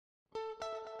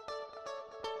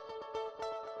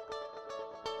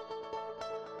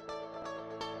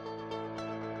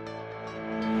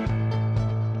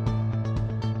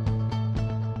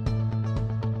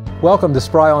Welcome to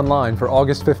Spry Online for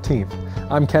August 15th.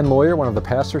 I'm Ken Lawyer, one of the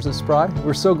pastors at Spry.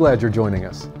 We're so glad you're joining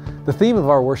us. The theme of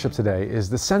our worship today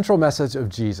is the central message of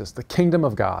Jesus, the kingdom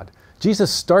of God.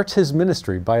 Jesus starts his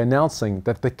ministry by announcing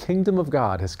that the kingdom of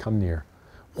God has come near.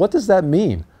 What does that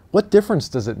mean? What difference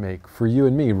does it make for you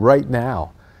and me right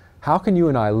now? How can you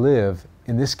and I live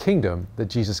in this kingdom that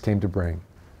Jesus came to bring?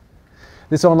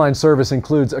 This online service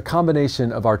includes a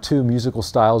combination of our two musical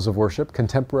styles of worship,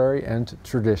 contemporary and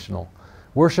traditional.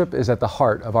 Worship is at the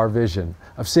heart of our vision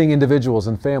of seeing individuals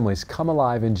and families come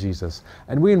alive in Jesus,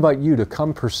 and we invite you to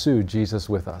come pursue Jesus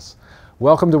with us.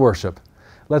 Welcome to worship.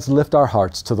 Let's lift our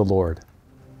hearts to the Lord.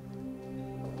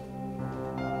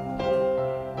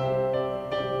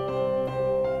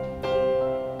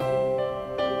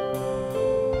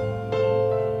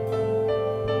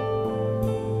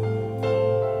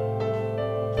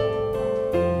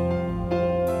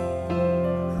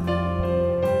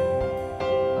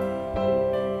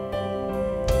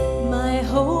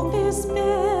 Hope is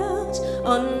built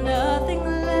on nothing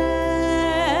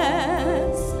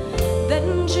less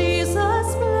than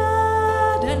Jesus'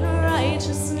 blood and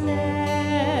righteousness.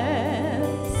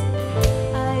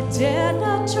 I dare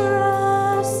not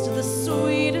trust the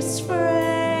sweetest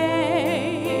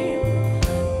frame,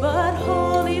 but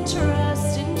wholly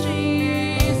trust in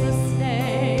Jesus'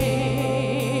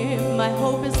 name. My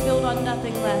hope is built on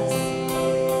nothing less.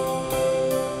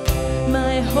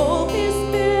 My hope is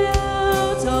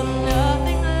built on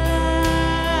nothing less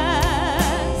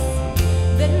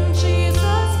than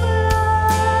Jesus'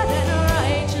 blood and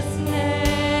righteousness.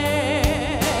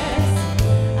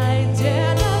 I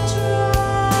dare not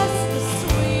trust the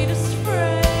sweetest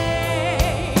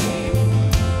frame,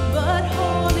 but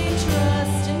wholly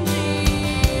trust in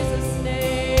Jesus'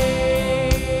 name.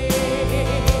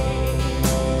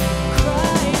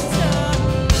 Christ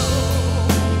alone,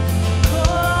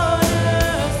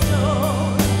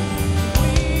 cornerstone.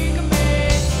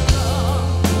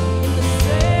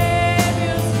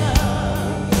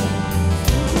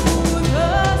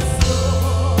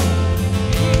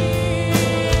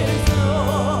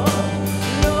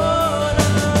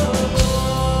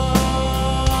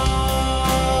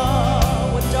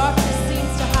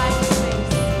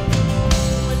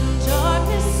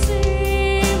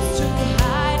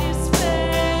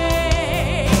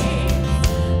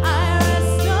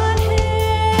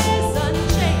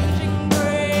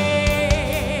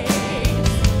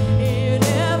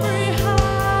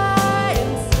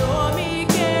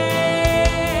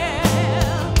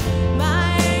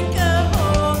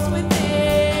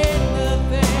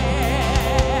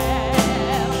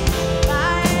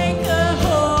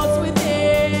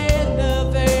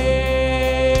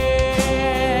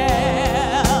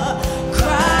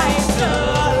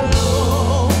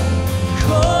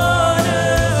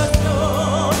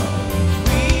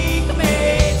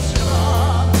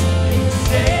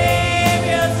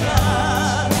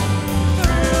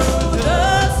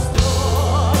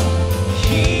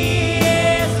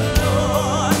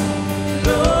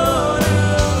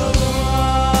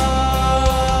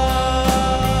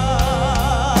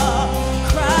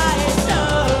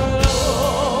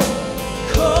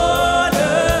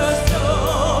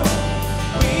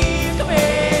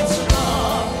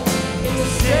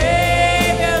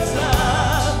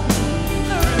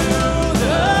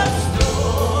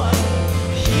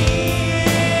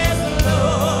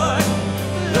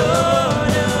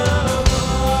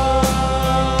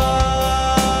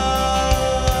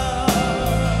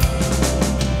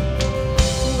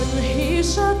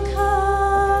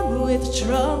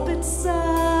 Trumpet sound,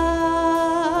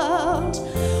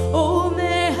 oh,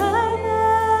 may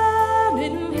I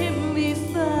then in him be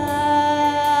found,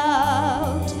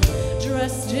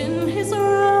 dressed in his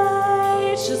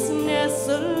righteousness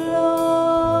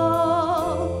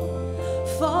alone,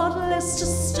 faultless to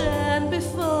stand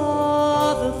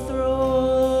before the throne.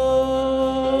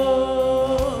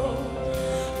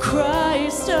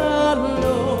 Christ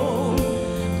alone,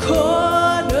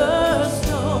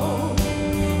 cornerstone,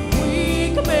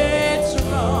 made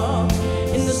strong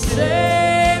in the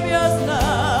Savior's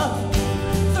love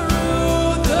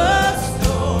through the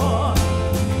storm.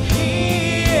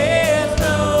 He is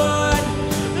Lord,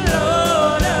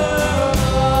 Lord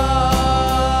of all.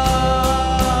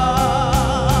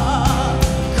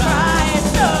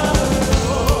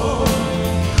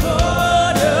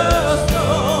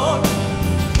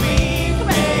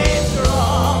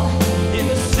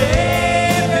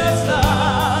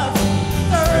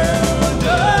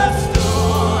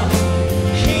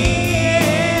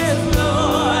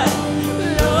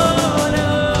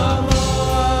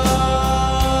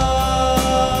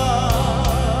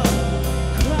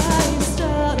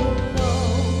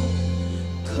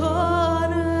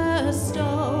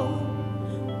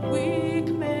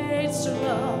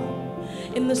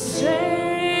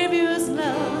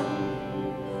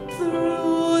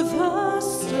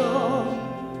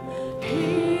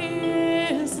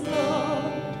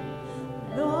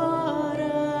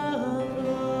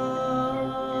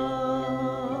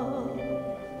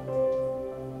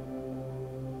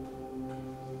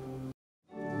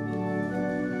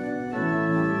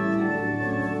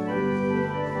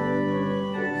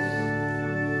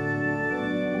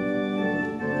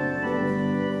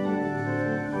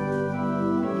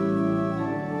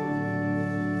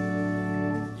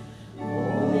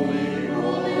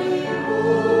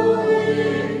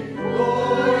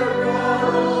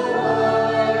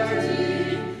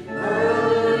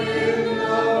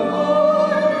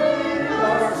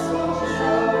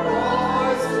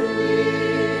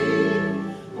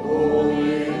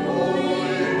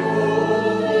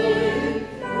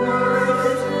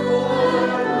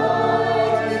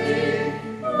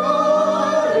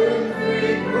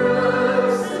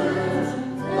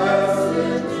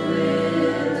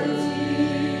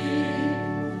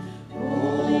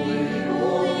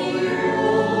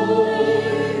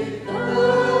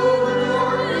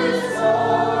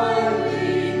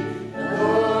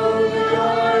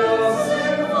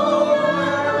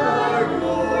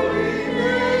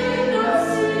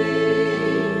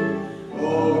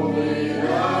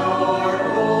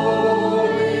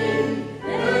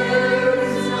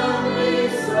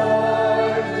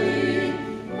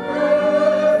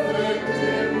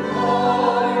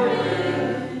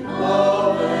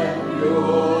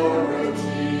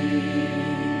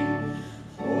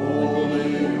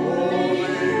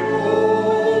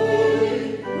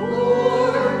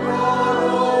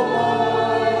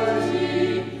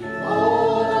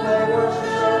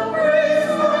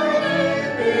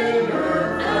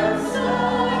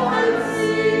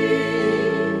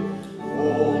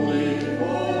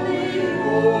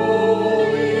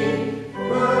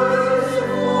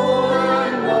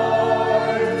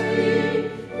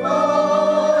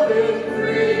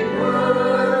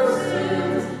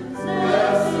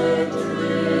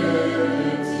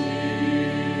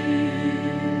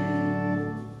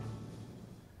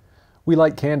 We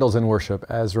light candles in worship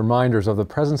as reminders of the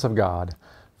presence of God,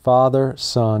 Father,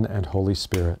 Son, and Holy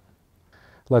Spirit.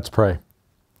 Let's pray.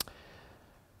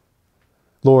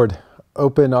 Lord,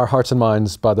 open our hearts and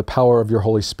minds by the power of your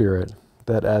Holy Spirit,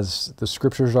 that as the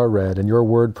Scriptures are read and your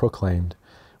word proclaimed,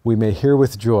 we may hear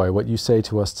with joy what you say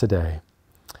to us today.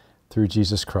 Through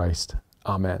Jesus Christ.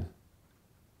 Amen.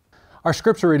 Our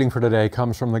scripture reading for today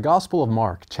comes from the Gospel of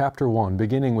Mark, chapter 1,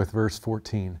 beginning with verse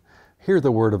 14. Hear the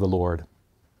word of the Lord.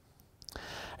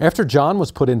 After John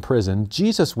was put in prison,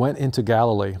 Jesus went into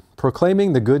Galilee,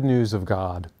 proclaiming the good news of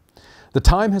God. The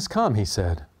time has come, he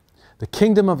said. The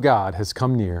kingdom of God has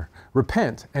come near.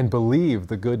 Repent and believe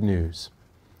the good news.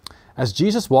 As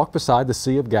Jesus walked beside the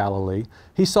Sea of Galilee,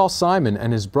 he saw Simon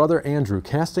and his brother Andrew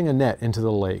casting a net into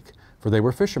the lake, for they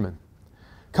were fishermen.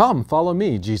 Come, follow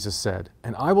me, Jesus said,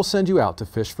 and I will send you out to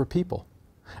fish for people.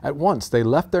 At once they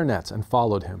left their nets and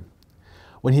followed him.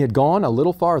 When he had gone a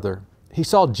little farther, he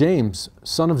saw James,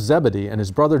 son of Zebedee, and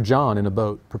his brother John in a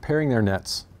boat, preparing their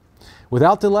nets.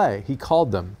 Without delay, he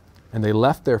called them, and they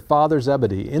left their father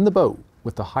Zebedee in the boat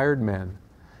with the hired men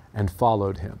and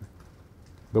followed him.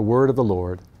 The word of the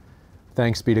Lord.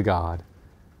 Thanks be to God.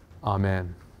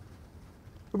 Amen.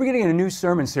 We're beginning a new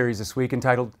sermon series this week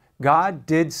entitled, God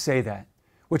Did Say That,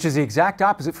 which is the exact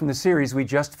opposite from the series we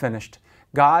just finished.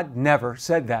 God never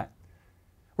said that.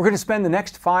 We're going to spend the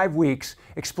next 5 weeks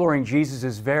exploring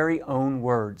Jesus' very own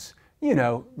words. You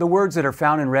know, the words that are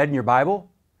found and read in your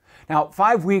Bible. Now,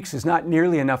 5 weeks is not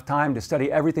nearly enough time to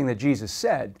study everything that Jesus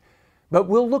said, but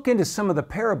we'll look into some of the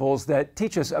parables that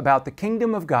teach us about the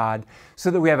kingdom of God so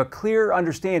that we have a clear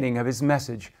understanding of His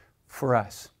message for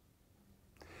us.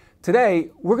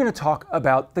 Today, we're going to talk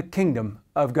about the kingdom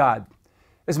of God.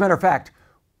 As a matter of fact,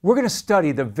 we're going to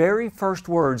study the very first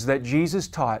words that Jesus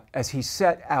taught as He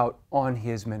set out on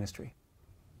His ministry.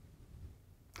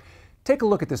 Take a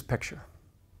look at this picture.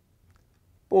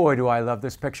 Boy, do I love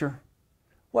this picture.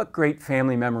 What great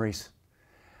family memories.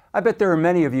 I bet there are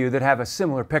many of you that have a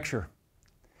similar picture.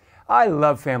 I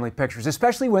love family pictures,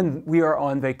 especially when we are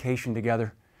on vacation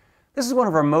together. This is one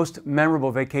of our most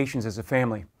memorable vacations as a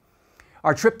family.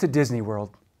 Our trip to Disney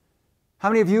World. How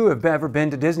many of you have ever been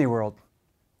to Disney World?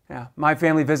 Yeah, my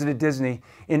family visited Disney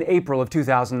in April of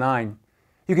 2009.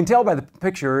 You can tell by the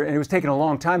picture, and it was taken a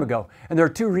long time ago, and there are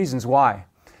 2 reasons why.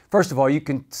 First of all, you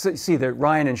can see that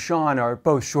Ryan and Sean are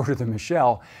both shorter than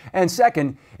Michelle. And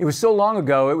second, it was so long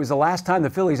ago, it was the last time the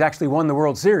Phillies actually won the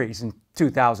World Series in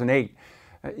 2008.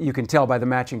 You can tell by the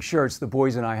matching shirts the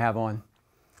boys and I have on.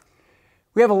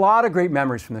 We have a lot of great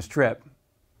memories from this trip,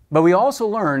 but we also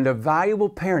learned a valuable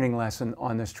parenting lesson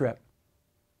on this trip.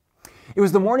 It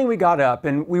was the morning we got up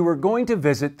and we were going to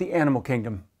visit the animal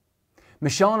kingdom.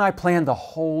 Michelle and I planned the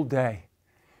whole day.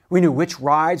 We knew which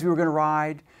rides we were going to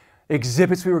ride,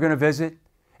 exhibits we were going to visit,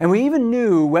 and we even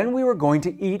knew when we were going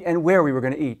to eat and where we were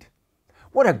going to eat.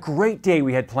 What a great day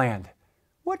we had planned.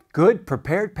 What good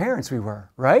prepared parents we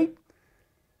were, right?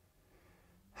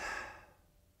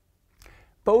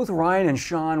 Both Ryan and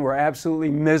Sean were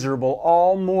absolutely miserable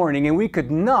all morning, and we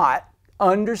could not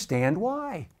understand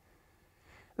why.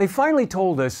 They finally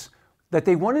told us that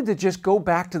they wanted to just go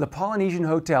back to the Polynesian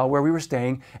hotel where we were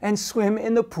staying and swim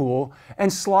in the pool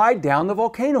and slide down the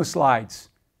volcano slides.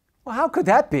 Well, how could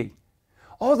that be?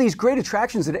 All these great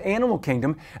attractions at Animal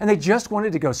Kingdom, and they just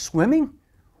wanted to go swimming?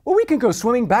 Well, we can go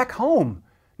swimming back home.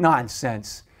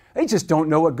 Nonsense. They just don't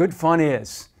know what good fun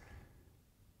is.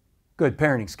 Good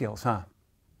parenting skills, huh?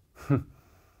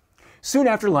 Soon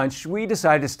after lunch, we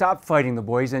decided to stop fighting the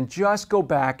boys and just go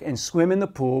back and swim in the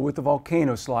pool with the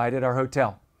volcano slide at our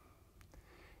hotel.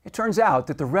 It turns out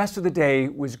that the rest of the day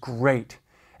was great,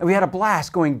 and we had a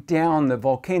blast going down the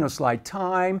volcano slide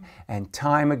time and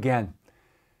time again.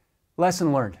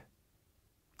 Lesson learned.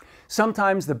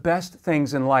 Sometimes the best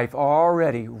things in life are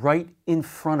already right in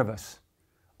front of us,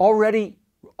 already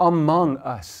among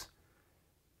us.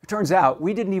 It turns out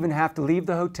we didn't even have to leave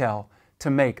the hotel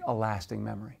to make a lasting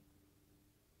memory.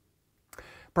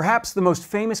 Perhaps the most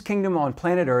famous kingdom on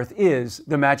planet Earth is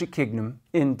the Magic Kingdom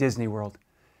in Disney World.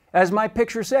 As my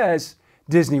picture says,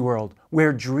 Disney World,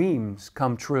 where dreams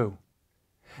come true.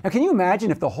 Now, can you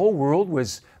imagine if the whole world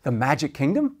was the Magic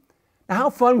Kingdom? Now, how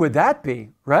fun would that be,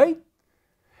 right?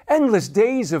 Endless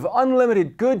days of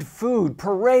unlimited good food,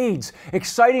 parades,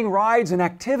 exciting rides and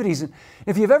activities. And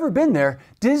if you've ever been there,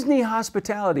 Disney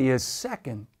hospitality is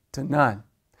second to none.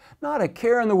 Not a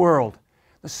care in the world.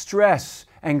 The stress,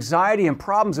 anxiety, and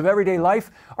problems of everyday life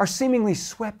are seemingly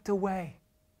swept away.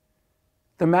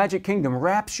 The Magic Kingdom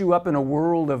wraps you up in a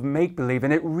world of make-believe,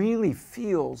 and it really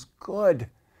feels good.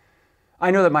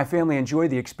 I know that my family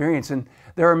enjoyed the experience, and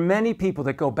there are many people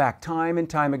that go back time and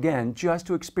time again just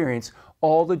to experience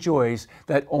all the joys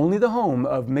that only the home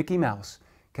of Mickey Mouse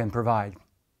can provide.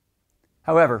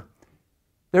 However,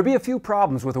 there'd be a few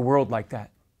problems with a world like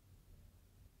that.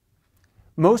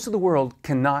 Most of the world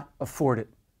cannot afford it.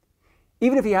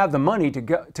 Even if you have the money to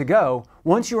go,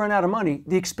 once you run out of money,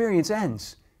 the experience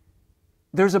ends.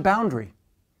 There's a boundary.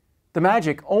 The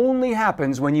magic only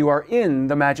happens when you are in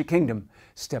the Magic Kingdom.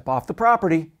 Step off the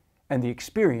property and the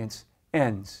experience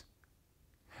ends.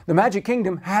 The Magic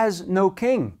Kingdom has no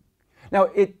king. Now,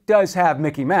 it does have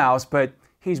Mickey Mouse, but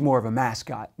he's more of a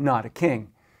mascot, not a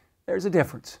king. There's a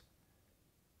difference.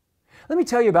 Let me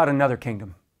tell you about another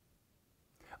kingdom.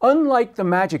 Unlike the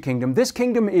Magic Kingdom, this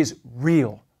kingdom is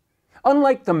real.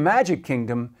 Unlike the Magic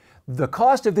Kingdom, the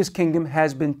cost of this kingdom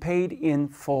has been paid in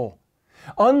full.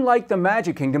 Unlike the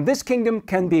Magic Kingdom, this kingdom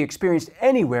can be experienced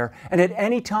anywhere and at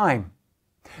any time.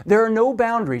 There are no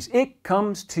boundaries. It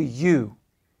comes to you.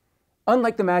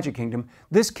 Unlike the Magic Kingdom,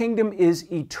 this kingdom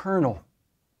is eternal.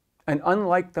 And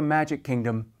unlike the Magic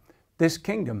Kingdom, this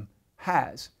kingdom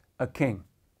has a king.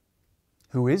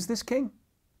 Who is this king?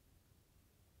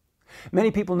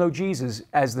 Many people know Jesus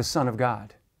as the Son of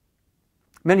God.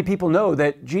 Many people know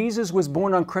that Jesus was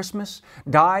born on Christmas,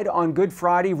 died on Good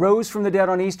Friday, rose from the dead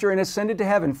on Easter, and ascended to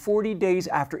heaven 40 days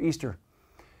after Easter.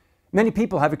 Many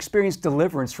people have experienced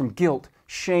deliverance from guilt,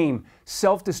 shame,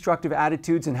 self-destructive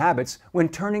attitudes and habits when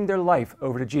turning their life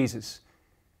over to Jesus.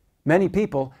 Many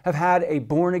people have had a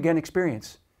born-again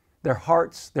experience. Their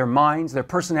hearts, their minds, their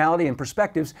personality, and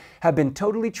perspectives have been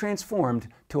totally transformed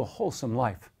to a wholesome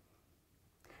life.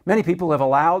 Many people have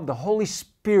allowed the Holy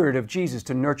Spirit of Jesus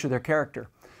to nurture their character,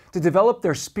 to develop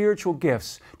their spiritual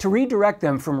gifts, to redirect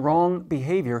them from wrong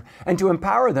behavior, and to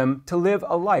empower them to live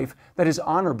a life that is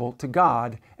honorable to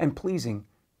God and pleasing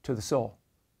to the soul.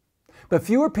 But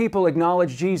fewer people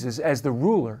acknowledge Jesus as the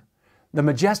ruler, the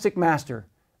majestic master,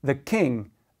 the King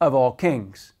of all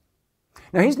kings.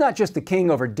 Now, He's not just the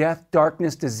king over death,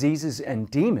 darkness, diseases, and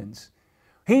demons.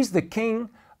 He's the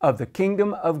king of the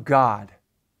kingdom of God.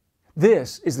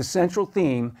 This is the central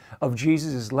theme of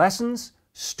Jesus' lessons,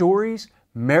 stories,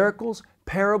 miracles,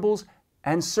 parables,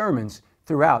 and sermons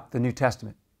throughout the New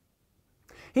Testament.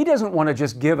 He doesn't want to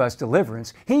just give us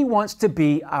deliverance. He wants to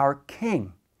be our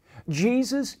king.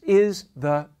 Jesus is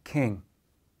the king.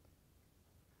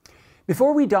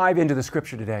 Before we dive into the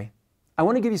scripture today, I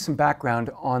want to give you some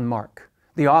background on Mark,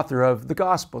 the author of the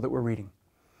gospel that we're reading.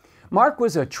 Mark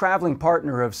was a traveling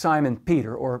partner of Simon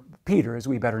Peter, or Peter as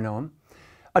we better know him,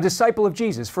 a disciple of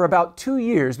Jesus for about 2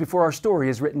 years before our story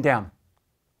is written down.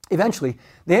 Eventually,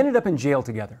 they ended up in jail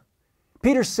together.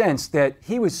 Peter sensed that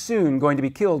he was soon going to be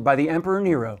killed by the Emperor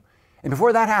Nero, and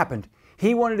before that happened,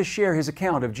 he wanted to share his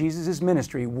account of Jesus'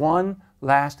 ministry one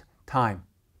last time.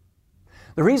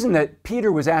 The reason that Peter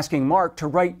was asking Mark to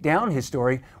write down his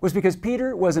story was because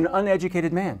Peter was an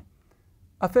uneducated man,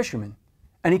 a fisherman,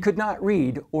 and he could not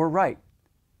read or write.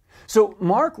 So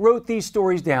Mark wrote these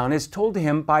stories down as told to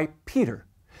him by Peter,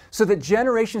 so that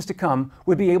generations to come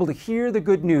would be able to hear the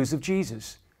good news of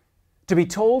Jesus, to be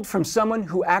told from someone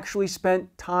who actually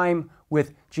spent time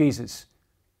with Jesus.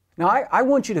 Now, I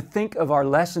want you to think of our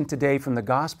lesson today from the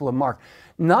Gospel of Mark,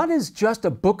 not as just a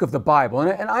book of the Bible,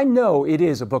 and I know it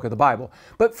is a book of the Bible,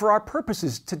 but for our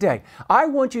purposes today, I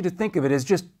want you to think of it as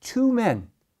just two men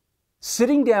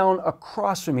sitting down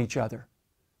across from each other,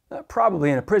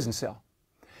 probably in a prison cell.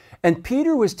 And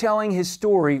Peter was telling his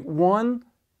story one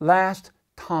last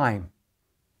time.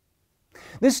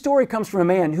 This story comes from a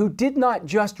man who did not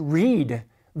just read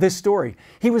this story.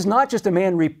 He was not just a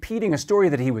man repeating a story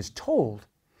that he was told.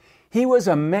 He was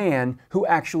a man who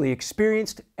actually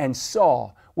experienced and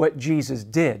saw what Jesus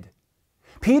did.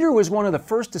 Peter was one of the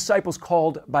first disciples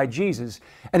called by Jesus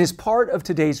and is part of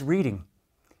today's reading.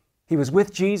 He was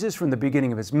with Jesus from the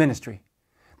beginning of his ministry.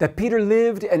 That Peter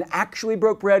lived and actually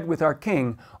broke bread with our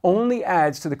King only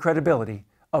adds to the credibility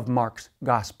of Mark's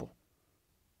gospel.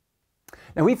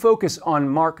 Now, we focus on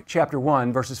Mark chapter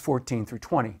 1, verses 14 through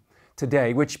 20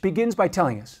 today, which begins by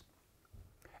telling us,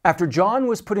 after John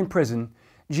was put in prison,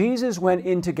 Jesus went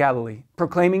into Galilee,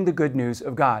 proclaiming the good news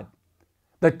of God.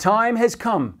 The time has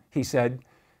come, he said.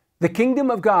 The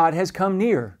kingdom of God has come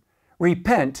near.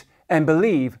 Repent and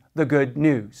believe the good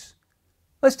news.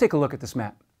 Let's take a look at this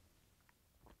map.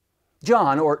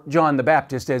 John, or John the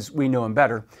Baptist as we know him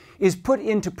better, is put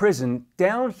into prison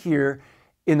down here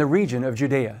in the region of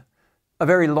Judea, a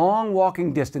very long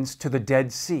walking distance to the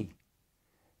Dead Sea.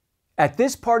 At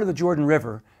this part of the Jordan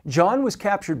River, John was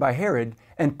captured by Herod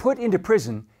and put into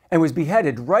prison and was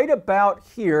beheaded right about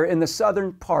here in the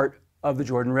southern part of the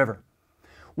Jordan River.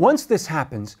 Once this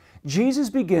happens, Jesus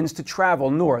begins to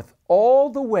travel north all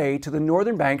the way to the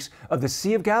northern banks of the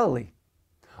Sea of Galilee.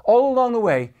 All along the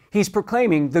way, he's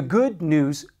proclaiming the good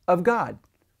news of God.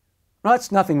 Well,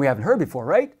 that's nothing we haven't heard before,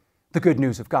 right? The good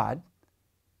news of God.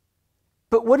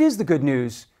 But what is the good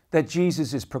news that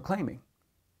Jesus is proclaiming?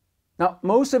 Now,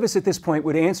 most of us at this point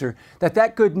would answer that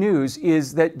that good news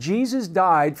is that Jesus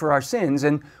died for our sins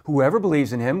and whoever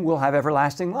believes in him will have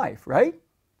everlasting life, right?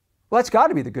 Well, that's got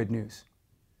to be the good news.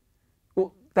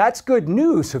 Well, that's good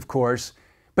news, of course,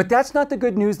 but that's not the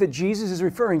good news that Jesus is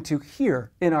referring to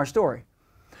here in our story.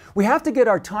 We have to get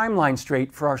our timeline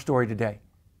straight for our story today.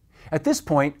 At this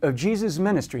point of Jesus'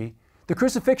 ministry, the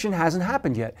crucifixion hasn't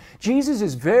happened yet. Jesus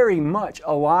is very much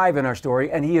alive in our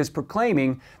story, and he is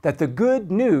proclaiming that the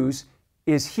good news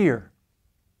is here.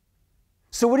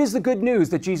 So what is the good news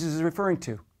that Jesus is referring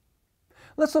to?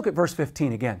 Let's look at verse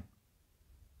 15 again.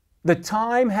 The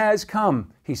time has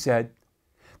come, he said.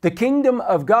 The kingdom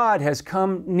of God has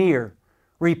come near.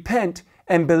 Repent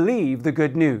and believe the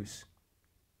good news.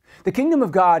 The kingdom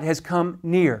of God has come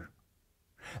near.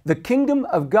 The kingdom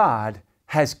of God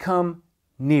has come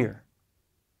near.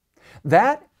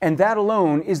 That and that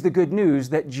alone is the good news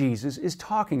that Jesus is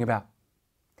talking about.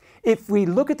 If we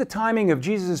look at the timing of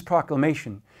Jesus'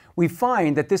 proclamation, we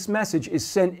find that this message is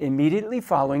sent immediately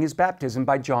following his baptism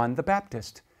by John the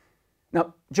Baptist.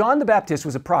 Now, John the Baptist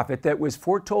was a prophet that was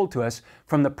foretold to us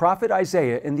from the prophet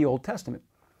Isaiah in the Old Testament.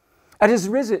 As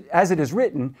it is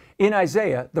written in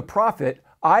Isaiah, the prophet,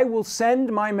 I will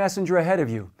send my messenger ahead of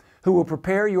you, who will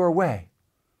prepare your way.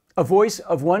 A voice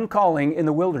of one calling in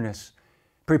the wilderness,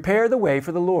 prepare the way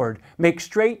for the Lord, make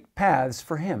straight paths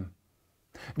for him.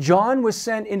 John was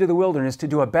sent into the wilderness to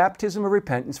do a baptism of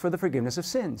repentance for the forgiveness of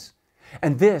sins.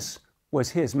 And this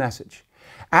was his message.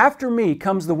 After me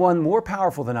comes the one more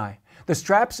powerful than I, the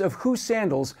straps of whose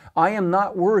sandals I am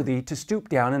not worthy to stoop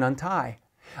down and untie.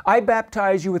 I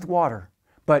baptize you with water,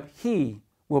 but he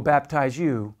will baptize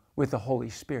you with the Holy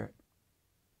Spirit.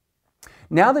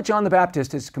 Now that John the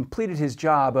Baptist has completed his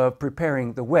job of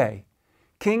preparing the way,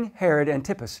 King Herod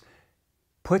Antipas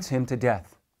puts him to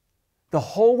death. The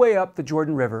whole way up the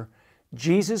Jordan River,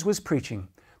 Jesus was preaching,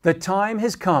 the time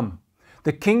has come.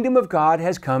 The kingdom of God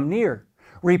has come near.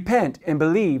 Repent and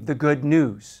believe the good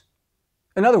news.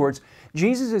 In other words,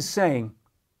 Jesus is saying,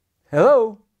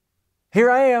 hello, here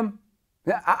I am.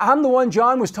 I'm the one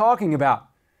John was talking about.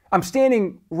 I'm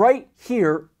standing right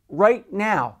here, right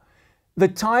now. The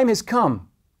time has come.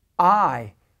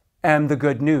 I am the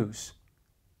good news.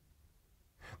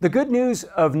 The good news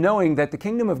of knowing that the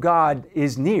kingdom of God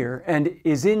is near and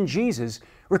is in Jesus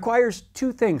requires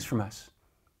two things from us.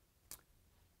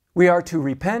 We are to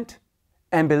repent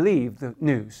and believe the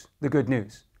news, the good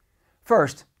news.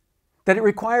 First, that it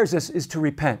requires us is to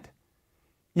repent.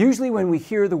 Usually when we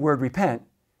hear the word repent,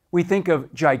 we think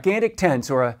of gigantic tents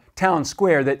or a town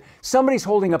square that somebody's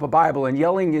holding up a Bible and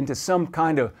yelling into some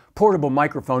kind of portable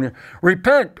microphone,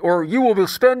 repent or you will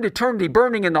spend eternity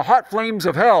burning in the hot flames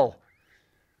of hell.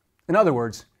 In other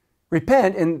words,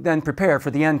 repent and then prepare for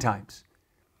the end times.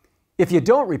 If you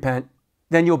don't repent,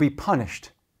 then you'll be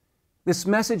punished. This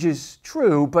message is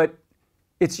true, but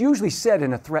it's usually said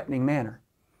in a threatening manner.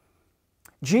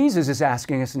 Jesus is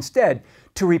asking us instead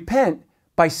to repent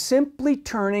by simply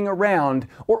turning around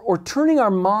or turning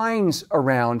our minds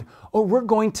around, or we're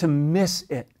going to miss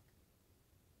it.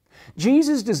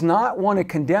 Jesus does not want to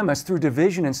condemn us through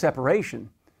division and separation.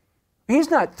 He's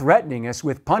not threatening us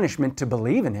with punishment to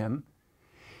believe in him.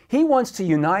 He wants to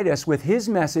unite us with his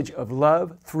message of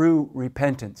love through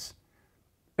repentance.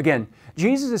 Again,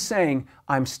 Jesus is saying,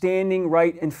 I'm standing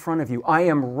right in front of you. I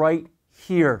am right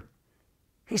here.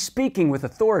 He's speaking with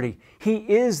authority. He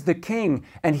is the King,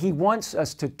 and he wants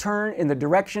us to turn in the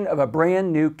direction of a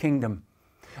brand new kingdom.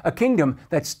 A kingdom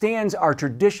that stands our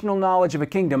traditional knowledge of a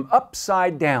kingdom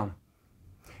upside down.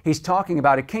 He's talking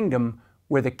about a kingdom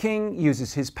where the king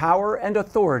uses his power and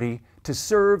authority to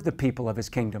serve the people of his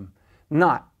kingdom,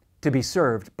 not to be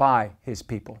served by his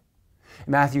people.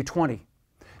 In Matthew 20,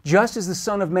 just as the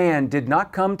Son of Man did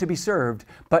not come to be served,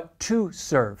 but to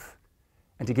serve,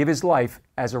 and to give his life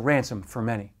as a ransom for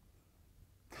many.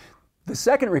 The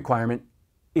second requirement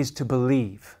is to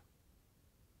believe.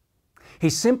 He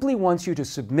simply wants you to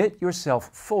submit yourself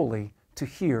fully to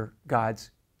hear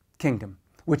God's kingdom,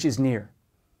 which is near.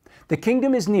 The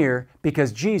kingdom is near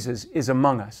because Jesus is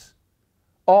among us.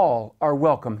 All are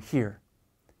welcome here.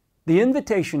 The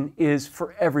invitation is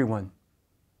for everyone.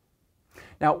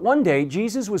 Now, one day,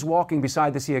 Jesus was walking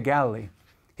beside the Sea of Galilee.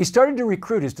 He started to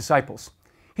recruit his disciples.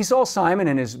 He saw Simon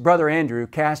and his brother Andrew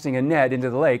casting a net into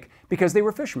the lake because they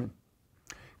were fishermen.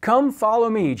 "Come, follow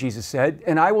me," Jesus said,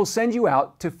 "and I will send you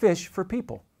out to fish for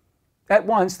people." At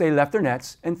once they left their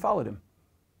nets and followed him.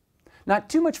 Not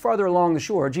too much farther along the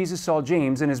shore, Jesus saw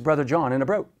James and his brother John in a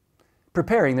boat,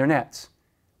 preparing their nets.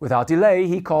 Without delay,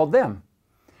 he called them,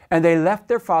 and they left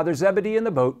their father Zebedee in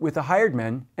the boat with the hired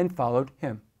men and followed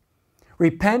him.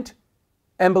 Repent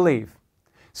and believe.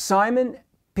 Simon,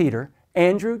 Peter,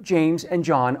 Andrew, James, and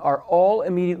John are all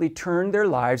immediately turned their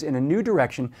lives in a new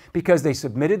direction because they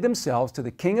submitted themselves to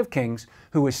the King of Kings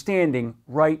who was standing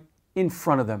right in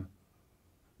front of them.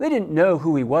 They didn't know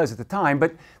who he was at the time,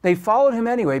 but they followed him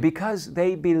anyway because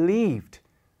they believed.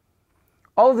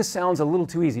 All of this sounds a little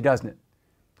too easy, doesn't it?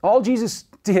 All Jesus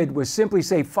did was simply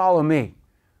say, "Follow me."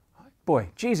 Boy,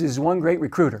 Jesus is one great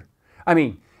recruiter. I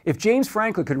mean, if James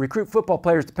Franklin could recruit football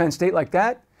players to Penn State like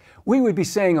that, we would be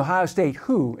saying Ohio State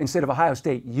who instead of Ohio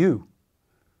State you.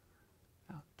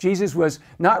 Jesus was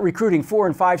not recruiting 4-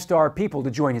 and 5-star people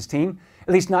to join his team, at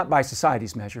least not by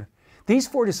society's measure. These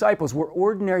 4 disciples were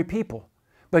ordinary people,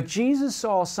 but Jesus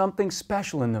saw something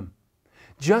special in them,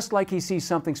 just like he sees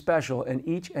something special in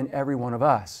each and every one of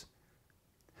us.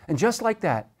 And just like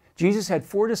that, Jesus had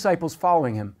 4 disciples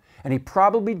following him, and he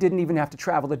probably didn't even have to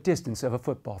travel the distance of a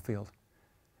football field.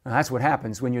 Now, that's what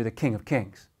happens when you're the King of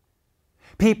Kings.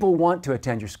 People want to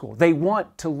attend your school. They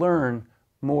want to learn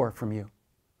more from you.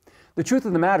 The truth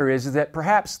of the matter is that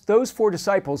perhaps those 4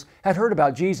 disciples had heard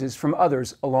about Jesus from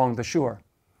others along the shore.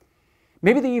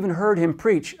 Maybe they even heard him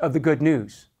preach of the good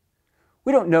news.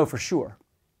 We don't know for sure.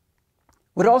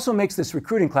 What also makes this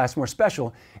recruiting class more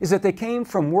special is that they came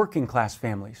from working class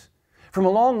families, from a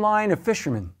long line of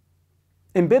fishermen.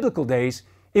 In biblical days,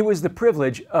 it was the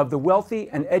privilege of the wealthy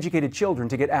and educated children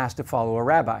to get asked to follow a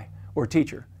rabbi or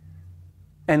teacher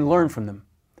and learn from them,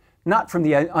 not from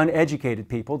the uneducated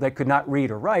people that could not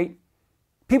read or write.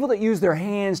 People that used their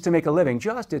hands to make a living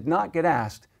just did not get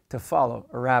asked to follow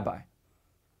a rabbi.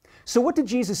 So what did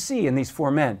Jesus see in these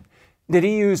 4 men? Did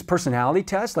he use personality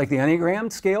tests like the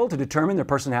Enneagram scale to determine their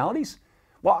personalities?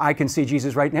 Well, I can see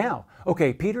Jesus right now.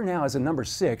 Okay, Peter now is a number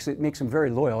 6. It makes him very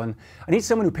loyal. And I need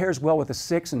someone who pairs well with a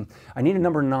 6, and I need a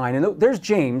number 9. And there's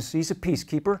James. He's a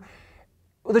peacekeeper.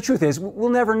 Well, the truth is, we'll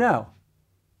never know.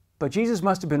 But Jesus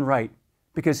must have been right,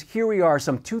 because here we are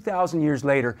some 2,000 years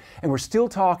later, and we're still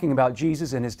talking about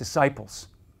Jesus and his disciples.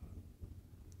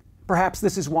 Perhaps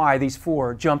this is why these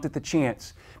 4 jumped at the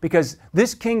chance, because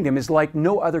this kingdom is like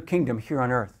no other kingdom here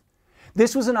on earth.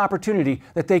 This was an opportunity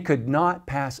that they could not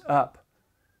pass up.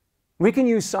 We can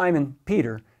use Simon,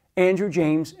 Peter, Andrew,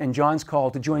 James, and John's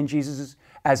call to join Jesus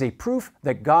as a proof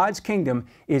that God's kingdom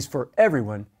is for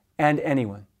everyone and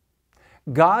anyone.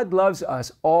 God loves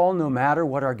us all no matter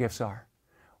what our gifts are.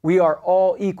 We are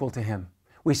all equal to him.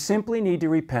 We simply need to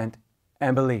repent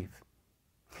and believe.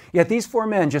 Yet these 4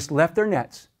 men just left their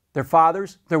nets, their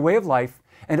fathers, their way of life,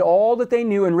 and all that they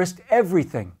knew and risked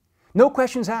everything. No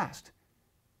questions asked.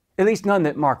 At least none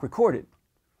that Mark recorded.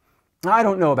 I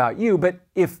don't know about you, but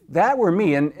if that were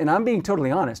me, and I'm being totally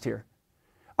honest here,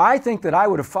 I think that I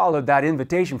would have followed that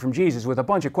invitation from Jesus with a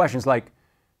bunch of questions like,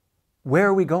 where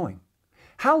are we going?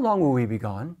 How long will we be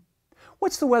gone?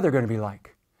 What's the weather going to be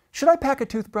like? Should I pack a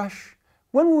toothbrush?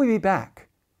 When will we be back?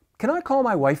 Can I call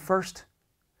my wife first?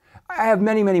 I have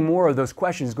many, many more of those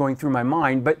questions going through my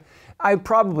mind, but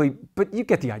you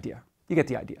get the idea. You get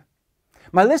the idea.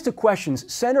 My list of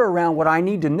questions center around what I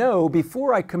need to know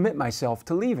before I commit myself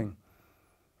to leaving.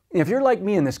 If you're like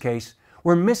me in this case,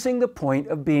 we're missing the point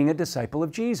of being a disciple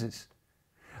of Jesus.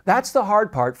 That's the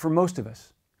hard part for most of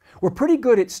us. We're pretty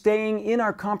good at staying in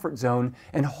our comfort zone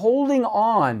and holding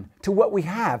on to what we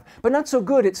have, but not so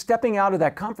good at stepping out of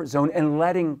that comfort zone and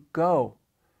letting go.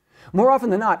 More often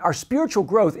than not, our spiritual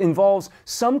growth involves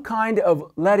some kind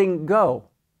of letting go.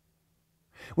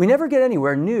 We never get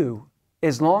anywhere new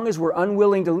as long as we're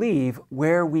unwilling to leave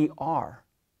where we are.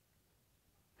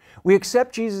 We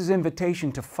accept Jesus'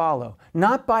 invitation to follow,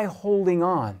 not by holding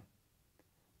on,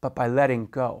 but by letting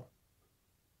go.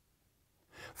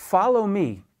 Follow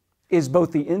me is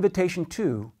both the invitation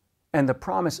to and the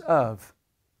promise of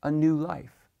a new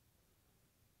life.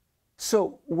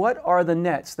 So what are the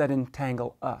nets that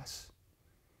entangle us?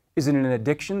 Is it an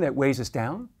addiction that weighs us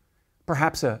down?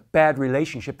 Perhaps a bad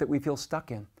relationship that we feel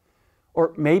stuck in?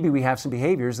 Or maybe we have some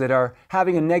behaviors that are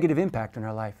having a negative impact on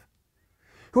our life.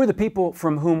 Who are the people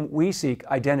from whom we seek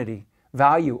identity,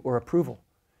 value, or approval?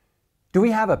 Do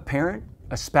we have a parent,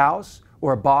 a spouse,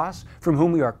 or a boss from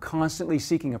whom we are constantly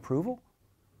seeking approval?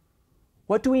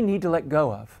 What do we need to let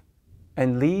go of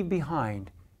and leave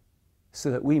behind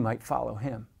so that we might follow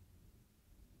him?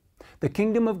 The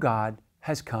kingdom of God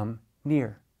has come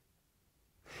near.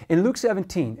 In Luke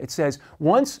 17, it says,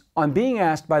 "Once, on being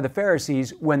asked by the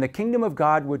Pharisees when the kingdom of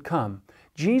God would come,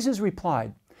 Jesus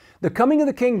replied, 'The coming of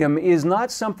the kingdom is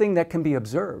not something that can be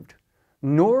observed,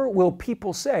 nor will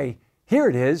people say, here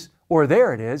it is, or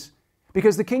there it is,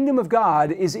 because the kingdom of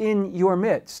God is in your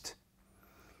midst.'"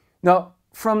 Now,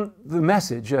 from the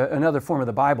Message, another form of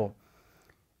the Bible,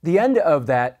 the end of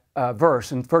that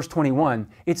verse, in verse 21,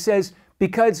 it says,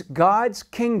 "Because God's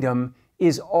kingdom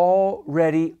is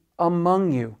already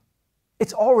among you."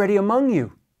 It's already among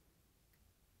you.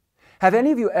 Have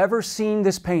any of you ever seen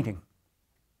this painting?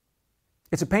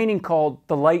 It's a painting called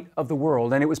 "The Light of the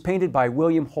World," and it was painted by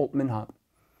William Holt Minhop.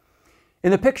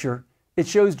 In the picture, it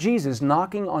shows Jesus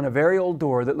knocking on a very old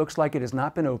door that looks like it has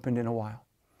not been opened in a while.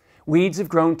 Weeds have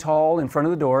grown tall in front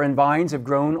of the door, and vines have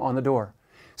grown on the door.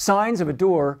 Signs of a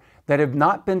door that have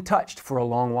not been touched for a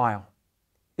long while.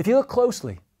 If you look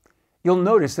closely, you'll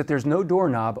notice that there's no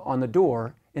doorknob on the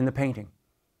door in the painting.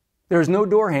 There is no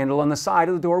door handle on the side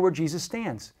of the door where Jesus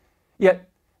stands. Yet,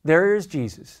 there is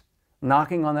Jesus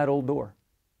knocking on that old door.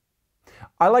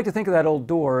 I like to think of that old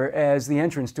door as the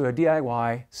entrance to a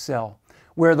DIY cell,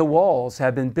 where the walls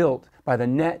have been built by the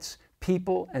nets,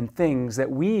 people, and things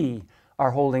that we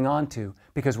are holding on to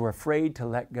because we're afraid to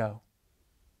let go.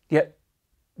 Yet,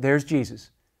 there's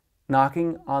Jesus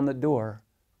knocking on the door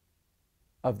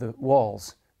of the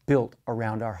walls built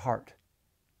around our heart.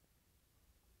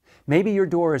 Maybe your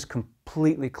door is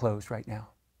completely closed right now.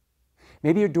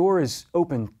 Maybe your door is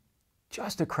open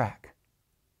just a crack.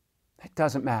 It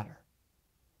doesn't matter.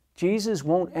 Jesus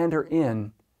won't enter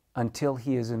in until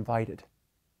he is invited.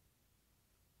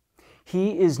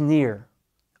 He is near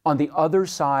on the other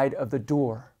side of the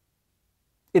door.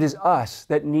 It is us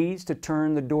that needs to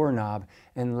turn the doorknob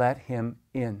and let him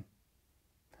in.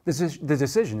 The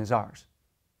decision is ours.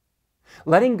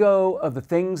 Letting go of the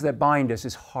things that bind us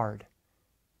is hard.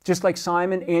 Just like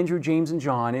Simon, Andrew, James, and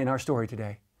John in our story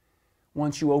today.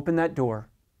 Once you open that door,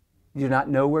 you do not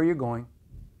know where you're going,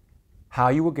 how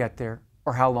you will get there,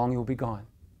 or how long you will be gone.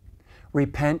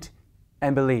 Repent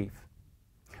and believe.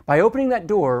 By opening that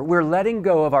door, we're letting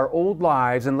go of our old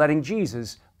lives and letting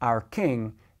Jesus, our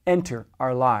King, enter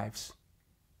our lives.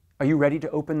 Are you ready to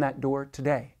open that door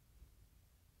today?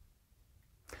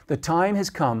 The time has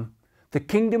come. The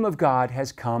kingdom of God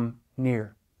has come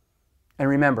near. And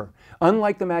remember,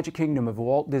 unlike the Magic Kingdom of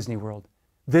Walt Disney World,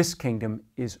 this kingdom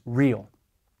is real.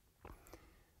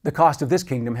 The cost of this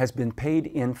kingdom has been paid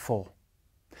in full.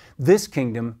 This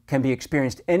kingdom can be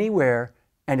experienced anywhere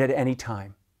and at any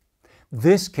time.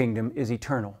 This kingdom is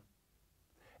eternal.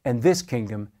 And this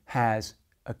kingdom has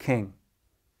a king.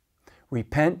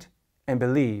 Repent and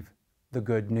believe the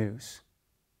good news.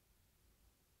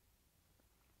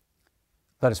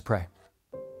 Let us pray.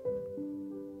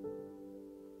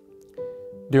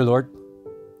 Dear Lord,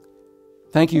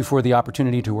 thank you for the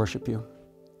opportunity to worship you.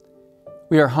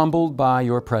 We are humbled by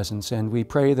your presence, and we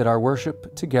pray that our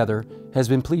worship together has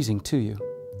been pleasing to you.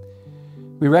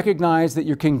 We recognize that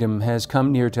your kingdom has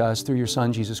come near to us through your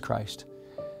Son, Jesus Christ,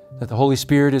 that the Holy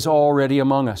Spirit is already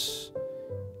among us.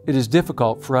 It is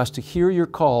difficult for us to hear your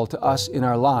call to us in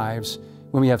our lives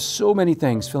when we have so many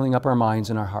things filling up our minds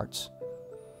and our hearts.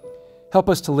 Help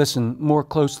us to listen more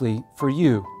closely for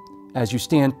you as you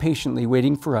stand patiently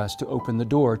waiting for us to open the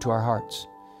door to our hearts.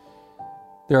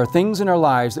 There are things in our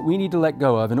lives that we need to let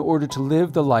go of in order to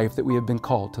live the life that we have been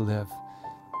called to live.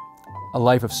 A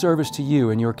life of service to you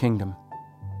and your kingdom.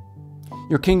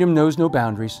 Your kingdom knows no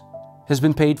boundaries, has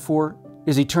been paid for,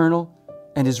 is eternal,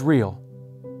 and is real.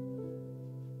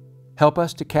 Help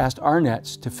us to cast our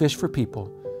nets to fish for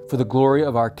people for the glory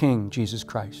of our King, Jesus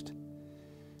Christ.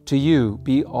 To you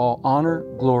be all honor,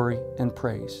 glory, and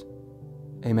praise.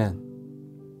 Amen.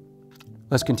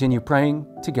 Let's continue praying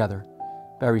together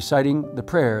by reciting the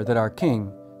prayer that our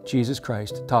King, Jesus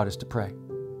Christ, taught us to pray.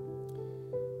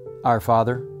 Our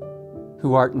Father,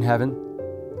 who art in heaven,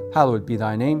 hallowed be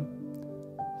thy name.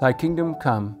 Thy kingdom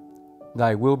come,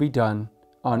 thy will be done,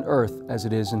 on earth as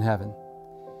it is in heaven.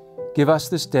 Give us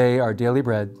this day our daily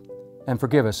bread, and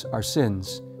forgive us our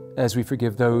sins, as we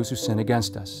forgive those who sin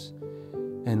against us.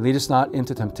 And lead us not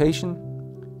into temptation,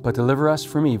 but deliver us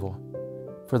from evil.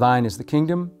 For thine is the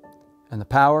kingdom, and the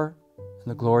power,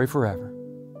 and the glory forever.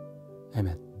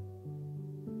 Amen.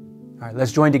 All right,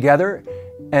 let's join together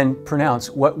and pronounce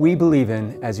what we believe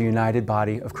in as a united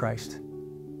body of Christ.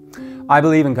 I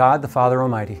believe in God, the Father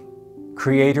Almighty,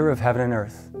 creator of heaven and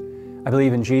earth. I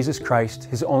believe in Jesus Christ,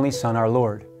 his only Son, our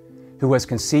Lord, who was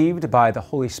conceived by the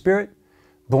Holy Spirit,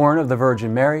 born of the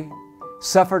Virgin Mary,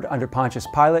 suffered under Pontius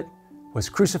Pilate, was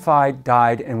crucified,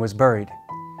 died, and was buried.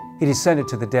 He descended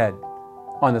to the dead.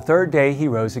 On the third day he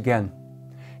rose again.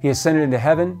 He ascended into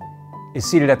heaven is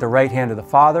seated at the right hand of the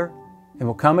Father and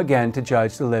will come again to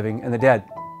judge the living and the dead.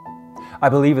 I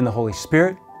believe in the Holy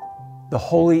Spirit, the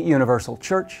holy universal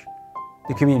church,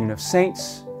 the communion of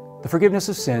saints, the forgiveness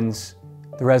of sins,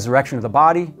 the resurrection of the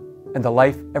body, and the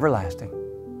life everlasting.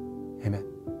 Amen.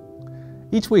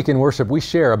 Each week in worship, we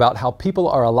share about how people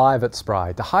are alive at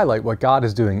Spry to highlight what God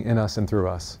is doing in us and through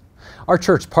us. Our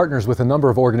church partners with a number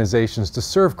of organizations to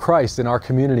serve Christ in our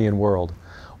community and world.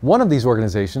 One of these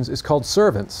organizations is called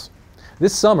Servants.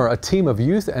 This summer, a team of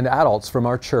youth and adults from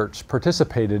our church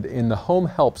participated in the Home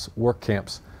Helps work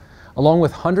camps. Along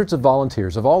with hundreds of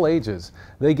volunteers of all ages,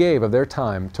 they gave of their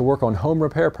time to work on home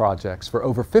repair projects for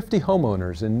over 50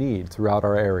 homeowners in need throughout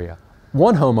our area.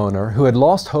 One homeowner who had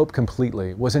lost hope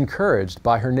completely was encouraged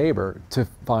by her neighbor to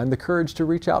find the courage to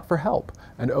reach out for help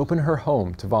and open her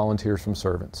home to volunteers from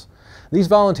Servants. These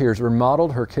volunteers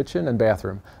remodeled her kitchen and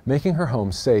bathroom, making her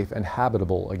home safe and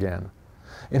habitable again.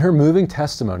 In her moving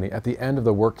testimony at the end of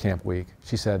the work camp week,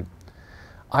 she said,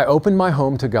 "I opened my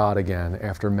home to God again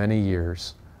after many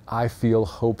years. I feel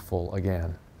hopeful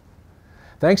again."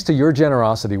 Thanks to your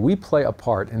generosity, we play a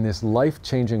part in this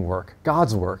life-changing work,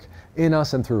 God's work, in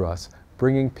us and through us,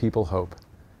 bringing people hope.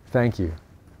 Thank you.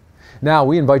 Now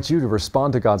we invite you to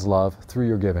respond to God's love through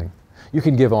your giving. You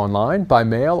can give online, by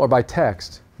mail, or by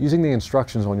text, using the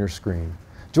instructions on your screen.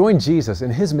 Join Jesus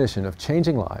in His mission of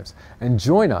changing lives, and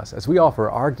join us as we offer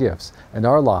our gifts and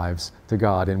our lives to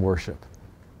God in worship.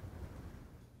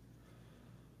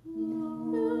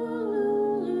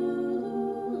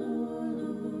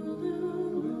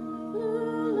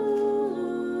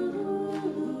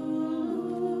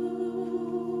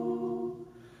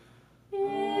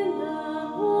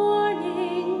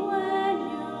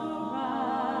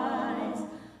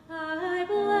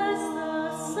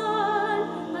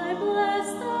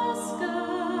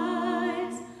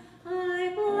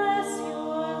 I bless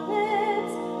your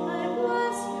lips, I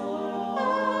bless your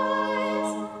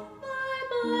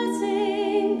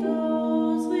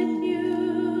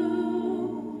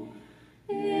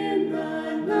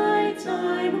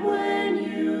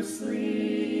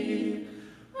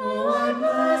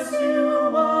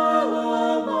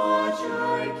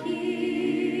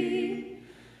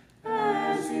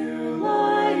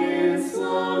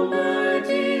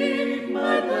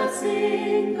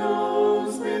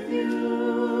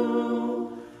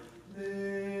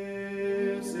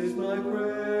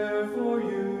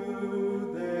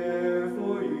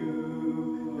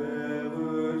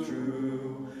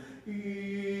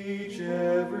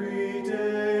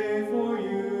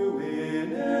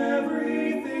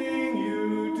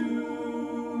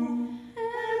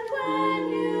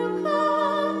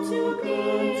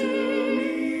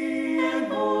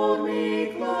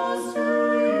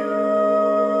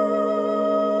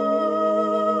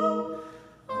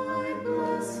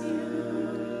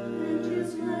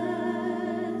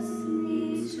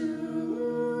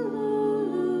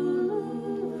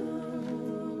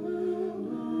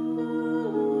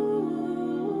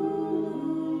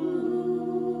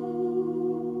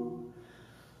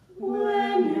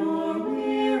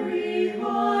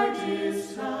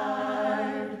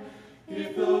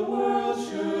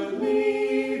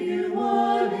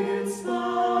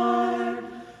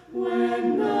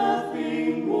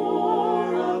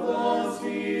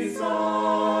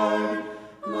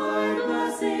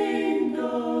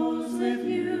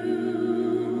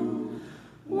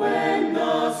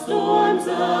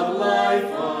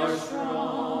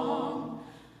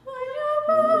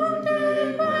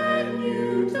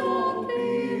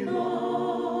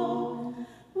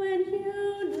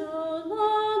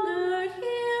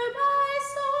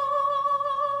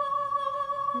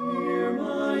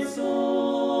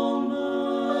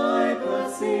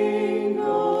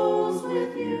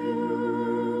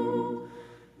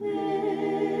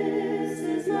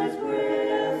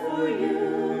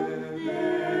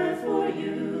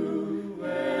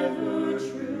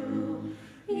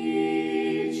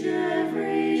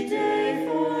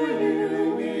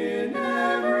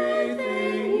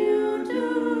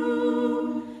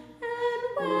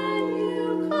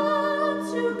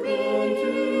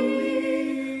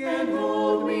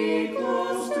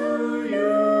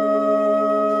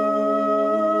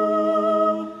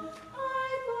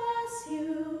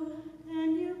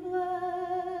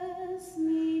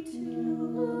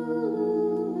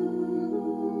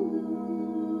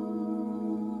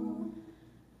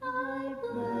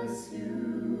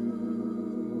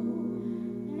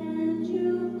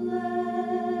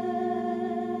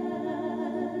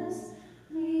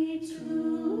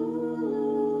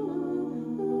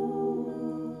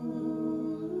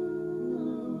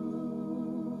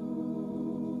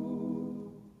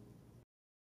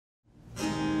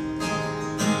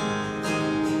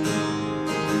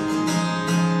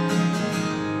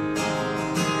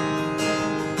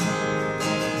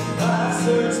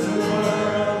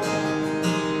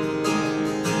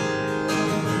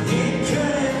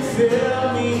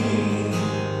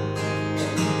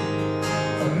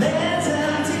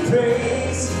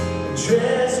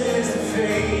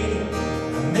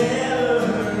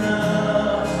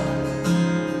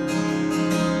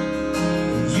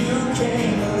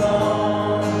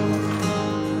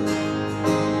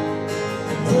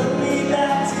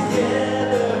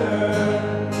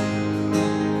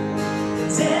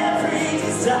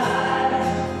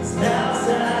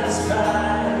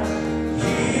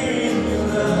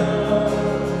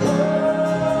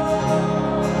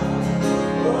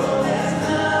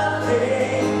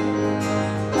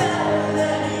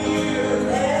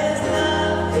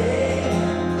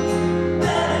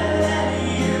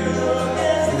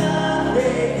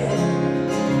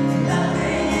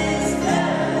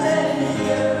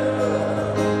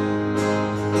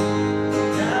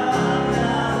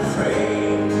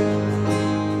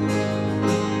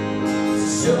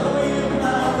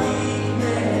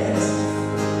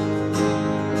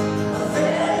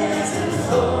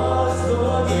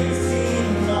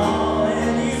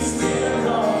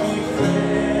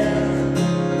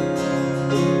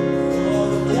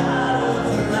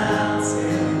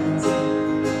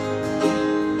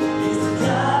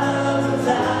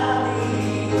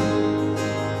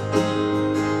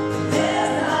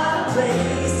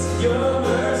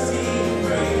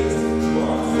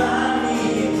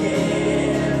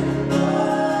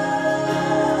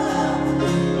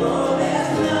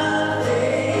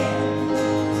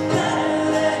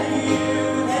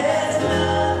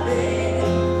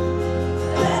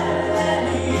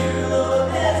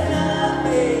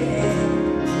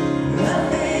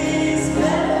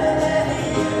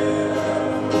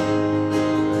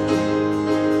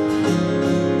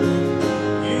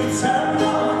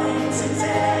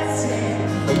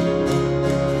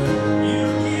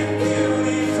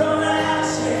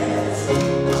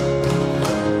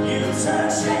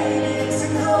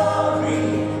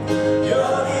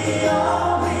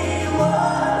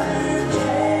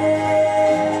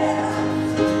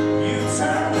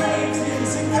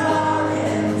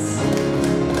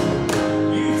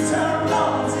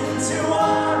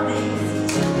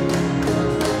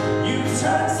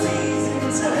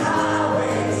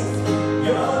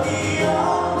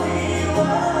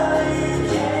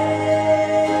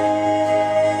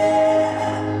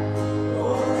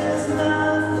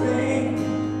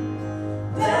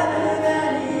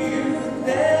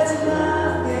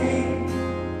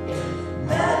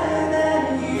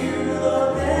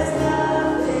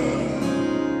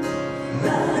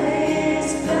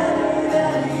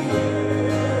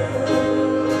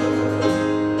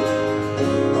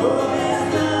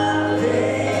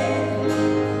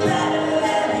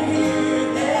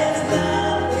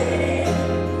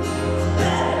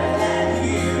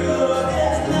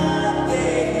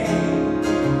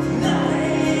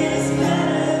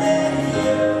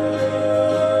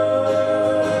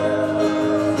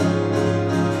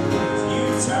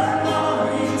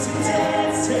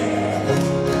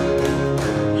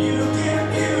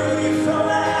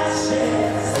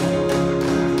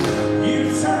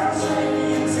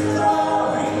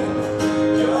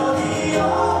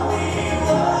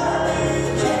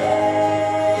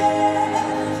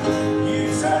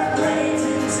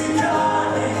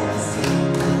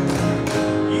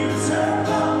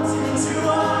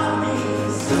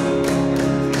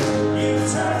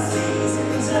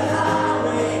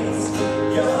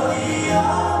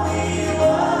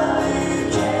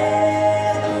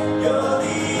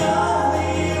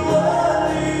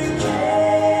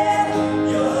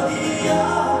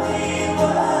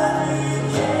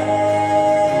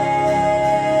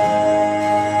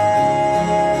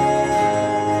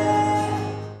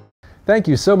Thank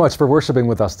you so much for worshiping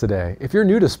with us today. If you're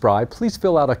new to Spry, please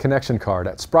fill out a connection card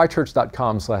at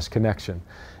sprychurch.com/connection.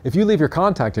 If you leave your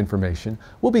contact information,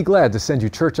 we'll be glad to send you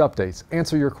church updates,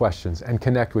 answer your questions, and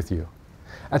connect with you.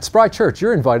 At Spry Church,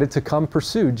 you're invited to come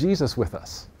pursue Jesus with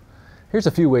us. Here's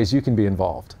a few ways you can be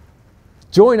involved.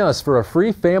 Join us for a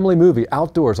free family movie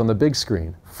outdoors on the big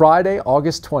screen, Friday,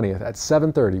 August 20th at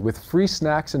 7:30 with free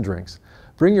snacks and drinks.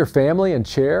 Bring your family and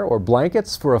chair or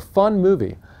blankets for a fun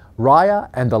movie, Raya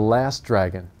and the Last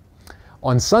Dragon.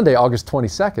 On Sunday, August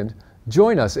 22nd,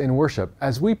 join us in worship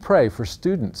as we pray for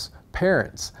students,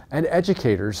 parents, and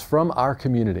educators from our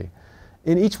community.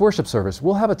 In each worship service,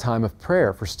 we'll have a time of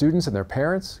prayer for students and their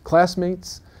parents,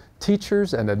 classmates,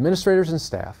 teachers, and administrators and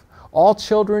staff. All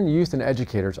children, youth, and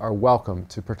educators are welcome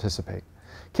to participate.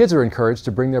 Kids are encouraged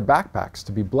to bring their backpacks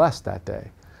to be blessed that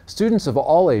day. Students of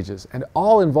all ages and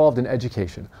all involved in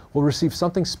education will receive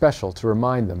something special to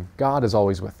remind them God is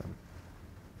always with them.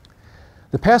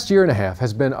 The past year and a half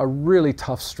has been a really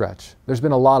tough stretch. There's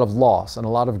been a lot of loss and a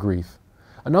lot of grief.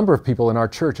 A number of people in our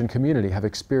church and community have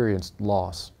experienced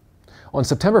loss. On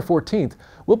September 14th,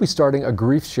 we'll be starting a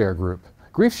Grief Share group.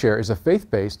 Grief Share is a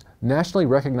faith-based, nationally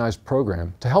recognized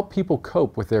program to help people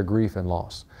cope with their grief and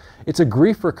loss. It's a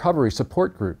grief recovery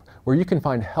support group where you can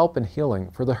find help and healing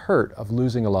for the hurt of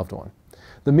losing a loved one.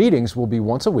 The meetings will be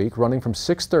once a week, running from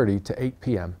 6:30 to 8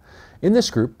 p.m. In this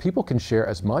group, people can share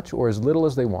as much or as little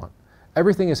as they want.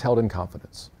 Everything is held in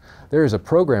confidence. There is a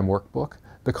program workbook.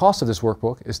 The cost of this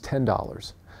workbook is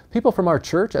 $10. People from our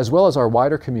church, as well as our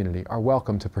wider community, are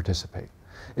welcome to participate.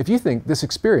 If you think this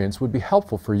experience would be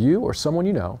helpful for you or someone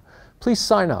you know, please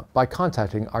sign up by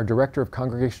contacting our Director of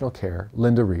Congregational Care,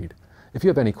 Linda Reed. If you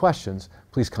have any questions,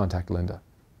 please contact Linda.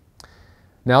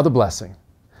 Now the blessing.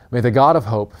 May the God of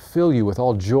hope fill you with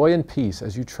all joy and peace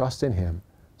as you trust in Him,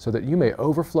 so that you may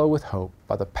overflow with hope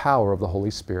by the power of the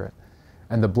Holy Spirit.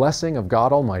 And the blessing of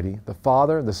God Almighty, the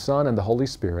Father, the Son, and the Holy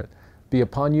Spirit be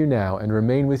upon you now and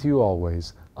remain with you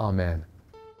always. Amen.